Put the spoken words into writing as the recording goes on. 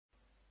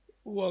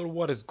Well,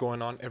 what is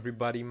going on,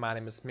 everybody? My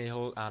name is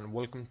Mehul, and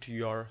welcome to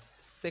your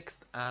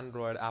sixth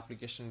Android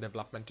application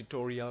development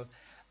tutorial.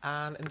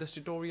 And in this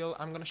tutorial,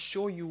 I'm going to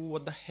show you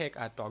what the heck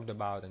I talked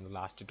about in the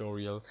last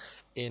tutorial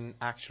in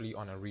actually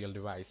on a real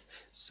device.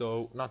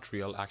 So, not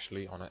real,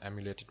 actually, on an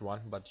emulated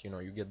one, but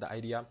you get the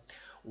idea.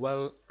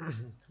 Well,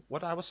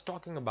 what I was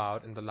talking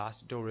about in the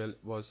last tutorial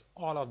was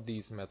all of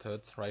these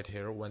methods right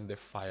here when they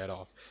fired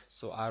off.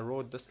 So, I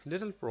wrote this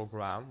little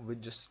program which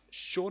just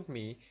showed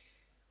me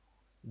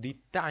the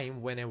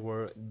time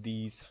whenever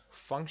these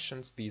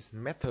functions, these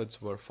methods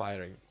were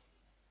firing.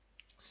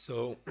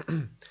 So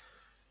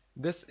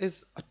this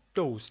is a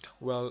toast.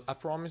 Well, I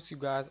promise you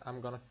guys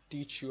I'm gonna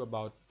teach you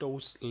about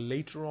toast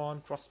later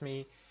on. Trust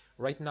me.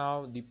 Right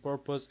now the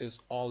purpose is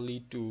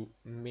only to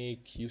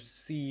make you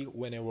see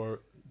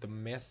whenever the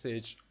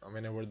message,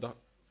 whenever the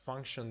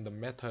function, the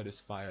method is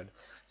fired.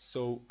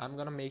 So I'm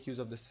gonna make use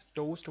of this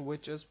toast,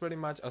 which is pretty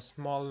much a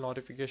small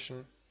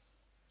notification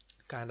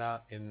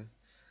kinda in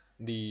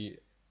the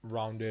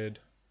rounded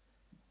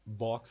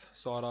box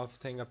sort of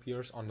thing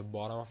appears on the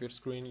bottom of your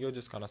screen. You're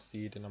just gonna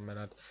see it in a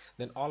minute.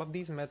 Then all of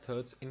these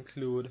methods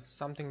include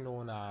something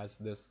known as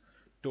this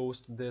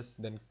toast this,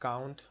 then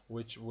count,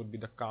 which would be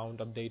the count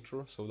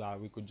updater, so that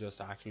we could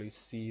just actually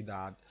see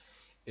that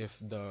if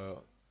the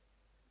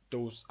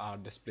toasts are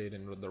displayed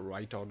in the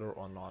right order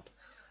or not.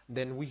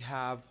 Then we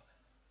have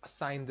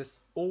assigned this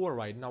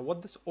override. Now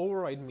what this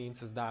override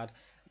means is that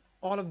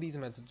all of these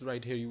methods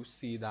right here, you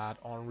see that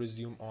on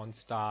resume, on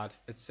start,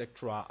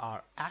 etc.,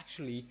 are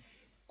actually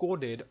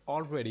coded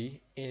already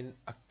in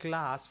a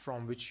class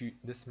from which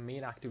this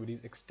main activity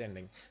is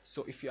extending.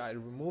 So if I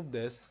remove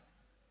this,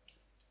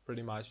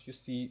 pretty much you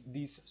see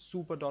these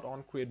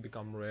super.onCreate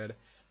become red,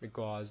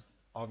 because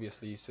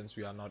obviously since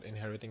we are not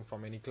inheriting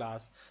from any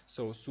class,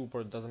 so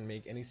super doesn't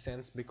make any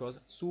sense, because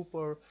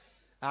super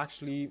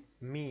actually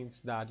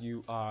means that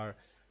you are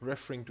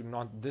referring to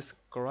not this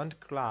current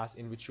class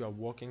in which you are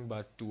working,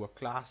 but to a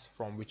class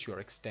from which you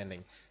are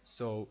extending.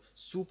 So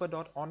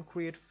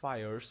super.onCreate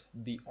fires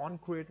the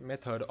onCreate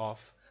method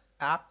of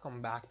app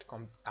comeback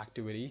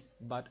activity,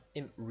 but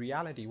in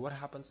reality what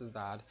happens is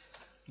that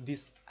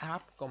this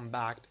app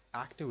comeback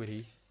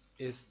activity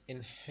is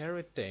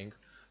inheriting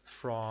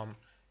from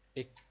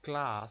a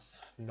class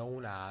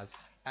known as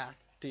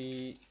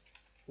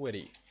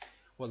activity.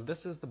 Well,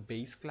 this is the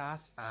base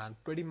class, and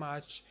pretty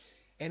much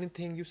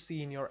anything you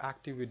see in your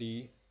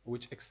activity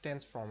which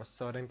extends from a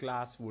certain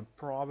class would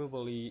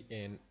probably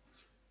in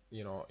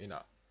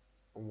a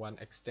one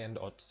extend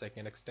or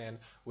second extend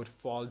would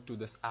fall to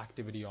this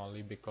activity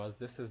only, because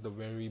this is the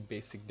very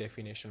basic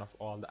definition of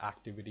all the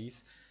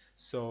activities.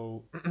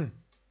 So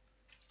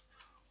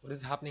what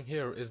is happening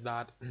here is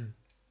that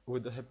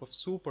with the help of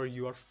super,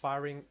 you are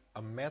firing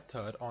a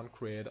method on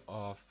create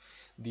of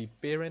the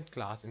parent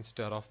class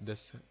instead of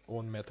this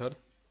own method.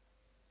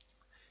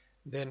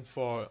 Then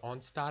for on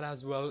start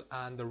as well.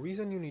 And the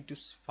reason you need to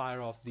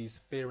fire off these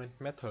parent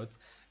methods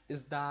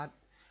is that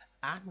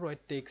Android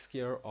takes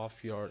care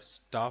of your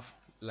stuff.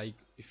 Like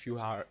if you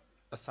are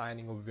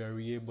assigning a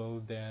variable,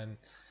 then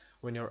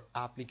when your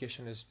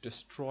application is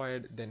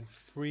destroyed, then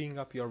freeing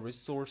up your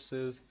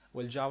resources.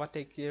 Well, Java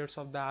takes care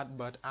of that,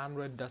 but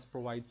Android does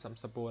provide some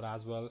support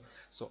as well.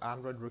 So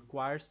Android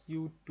requires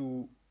you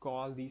to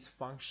call these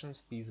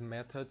functions, these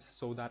methods,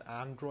 so that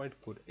Android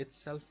could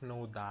itself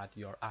know that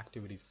your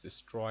activity is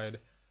destroyed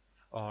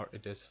or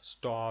it is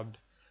stopped,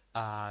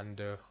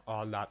 and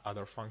all that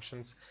other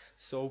functions.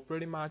 So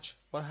pretty much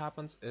what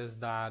happens is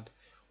that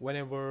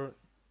whenever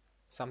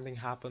something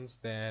happens,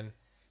 then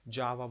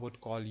Java would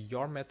call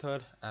your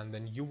method, and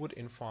then you would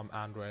inform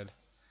Android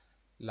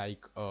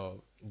like a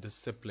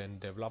disciplined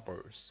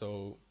developer.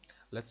 So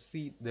let's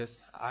see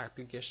this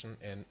application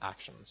in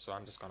action. So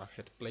I'm just gonna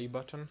hit play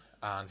button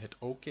and hit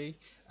OK,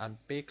 and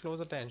pay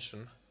close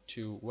attention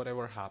to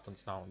whatever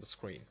happens now on the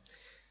screen.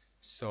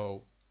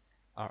 So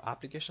our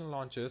application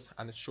launches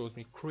and it shows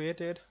me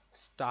created,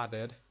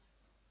 started,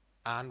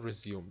 and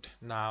resumed.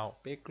 Now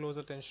pay close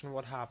attention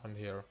what happened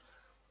here.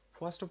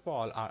 First of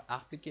all, our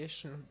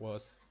application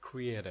was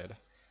created.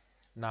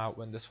 Now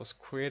when this was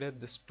created,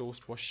 this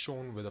toast was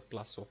shown with a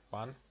plus of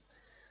 1.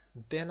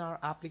 Then our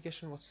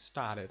application was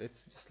started.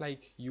 It's just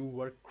like you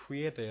were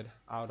created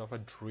out of a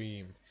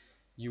dream.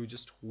 You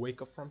just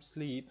wake up from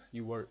sleep,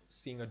 you were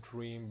seeing a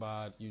dream,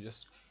 but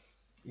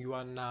you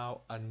are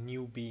now a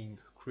new being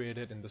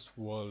created in this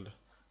world.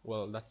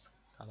 Well, that's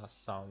kind of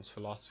sounds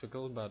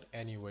philosophical, but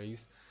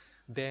anyways,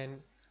 then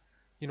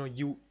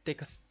you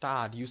take a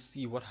start, you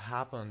see what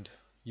happened,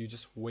 you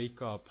just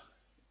wake up,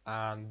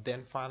 and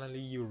then finally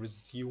you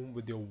resume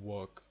with your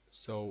work.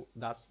 So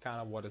that's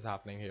kind of what is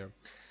happening here.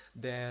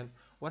 Then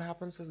what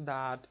happens is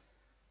that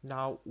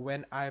now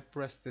when I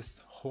press this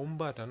home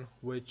button,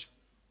 which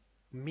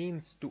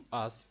means to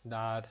us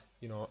that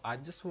I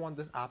just want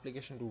this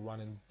application to run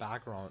in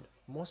background.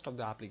 Most of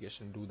the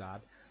application do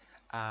that,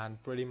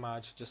 and pretty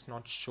much just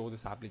not show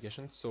this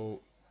application. So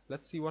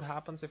let's see what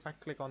happens if I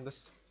click on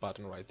this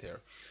button right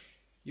there.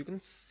 You can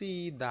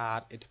see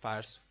that it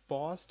fires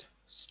paused,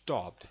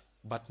 stopped,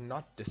 but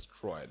not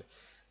destroyed.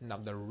 Now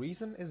the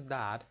reason is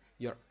that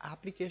your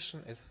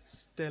application is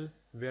still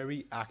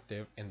very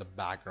active in the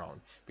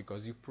background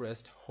because you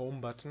pressed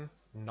home button,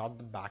 not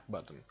the back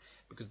button,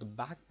 because the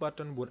back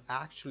button would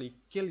actually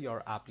kill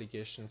your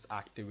application's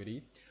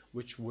activity,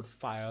 which would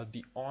fire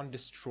the on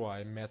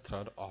destroy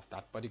method of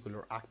that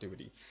particular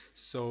activity.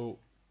 So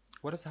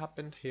what has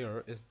happened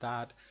here is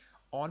that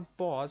on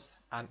pause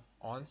and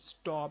on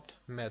stopped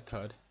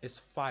method is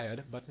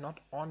fired but not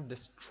on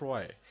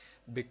destroy,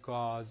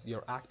 because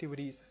your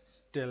activity is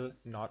still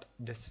not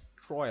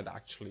destroyed.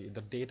 Actually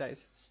the data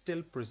is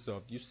still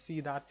preserved. You see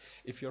that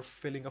if you're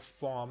filling a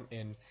form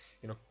in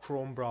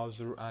Chrome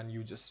browser and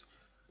you just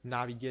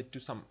navigate to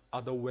some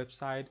other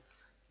website,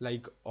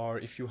 like, or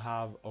if you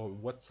have a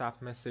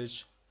WhatsApp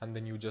message and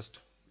then you just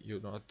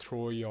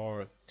throw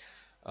your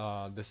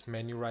this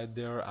menu right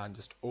there and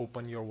just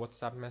open your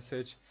WhatsApp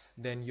message,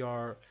 then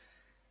your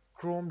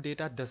Chrome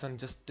data doesn't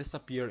just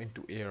disappear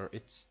into air,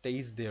 it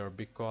stays there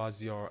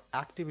because your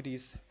activity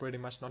is pretty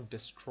much not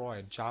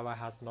destroyed. Java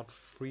has not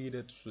freed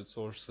its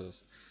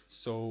resources.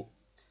 So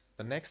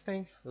the next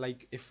thing,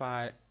 like if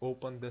I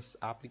open this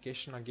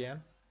application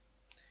again,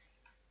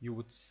 you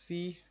would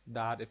see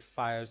that it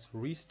fires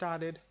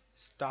restarted,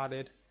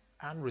 started,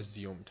 and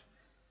resumed.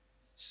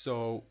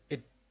 So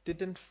it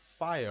didn't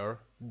fire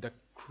the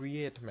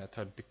create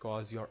method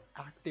because your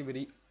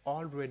activity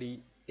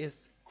already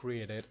is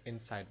created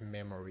inside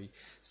memory,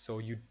 so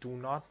you do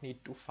not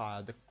need to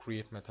fire the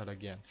create method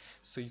again.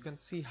 So you can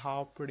see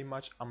how pretty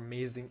much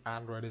amazing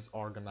Android is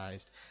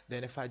organized.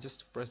 Then if I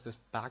just press this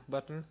back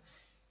button,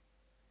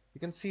 you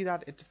can see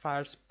that it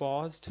fires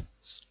paused,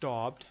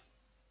 stopped,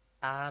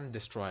 and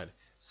destroyed.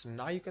 So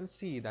now you can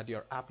see that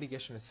your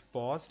application is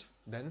paused,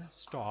 then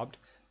stopped,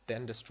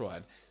 then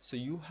destroyed. So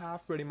you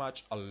have pretty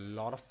much a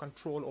lot of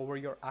control over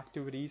your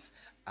activities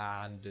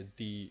and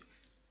the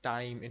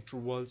time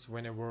intervals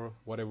whenever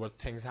whatever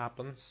things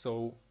happen.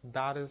 So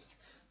that is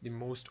the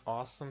most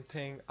awesome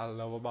thing I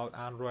love about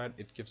Android.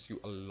 It gives you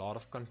a lot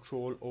of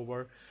control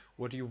over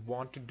what you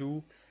want to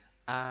do.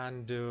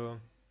 And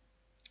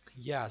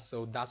yeah,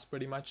 so that's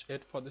pretty much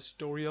it for this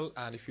tutorial,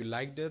 and if you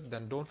liked it,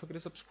 then don't forget to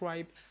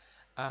subscribe,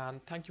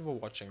 and thank you for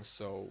watching.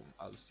 So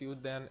I'll see you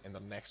then in the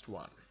next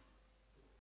one.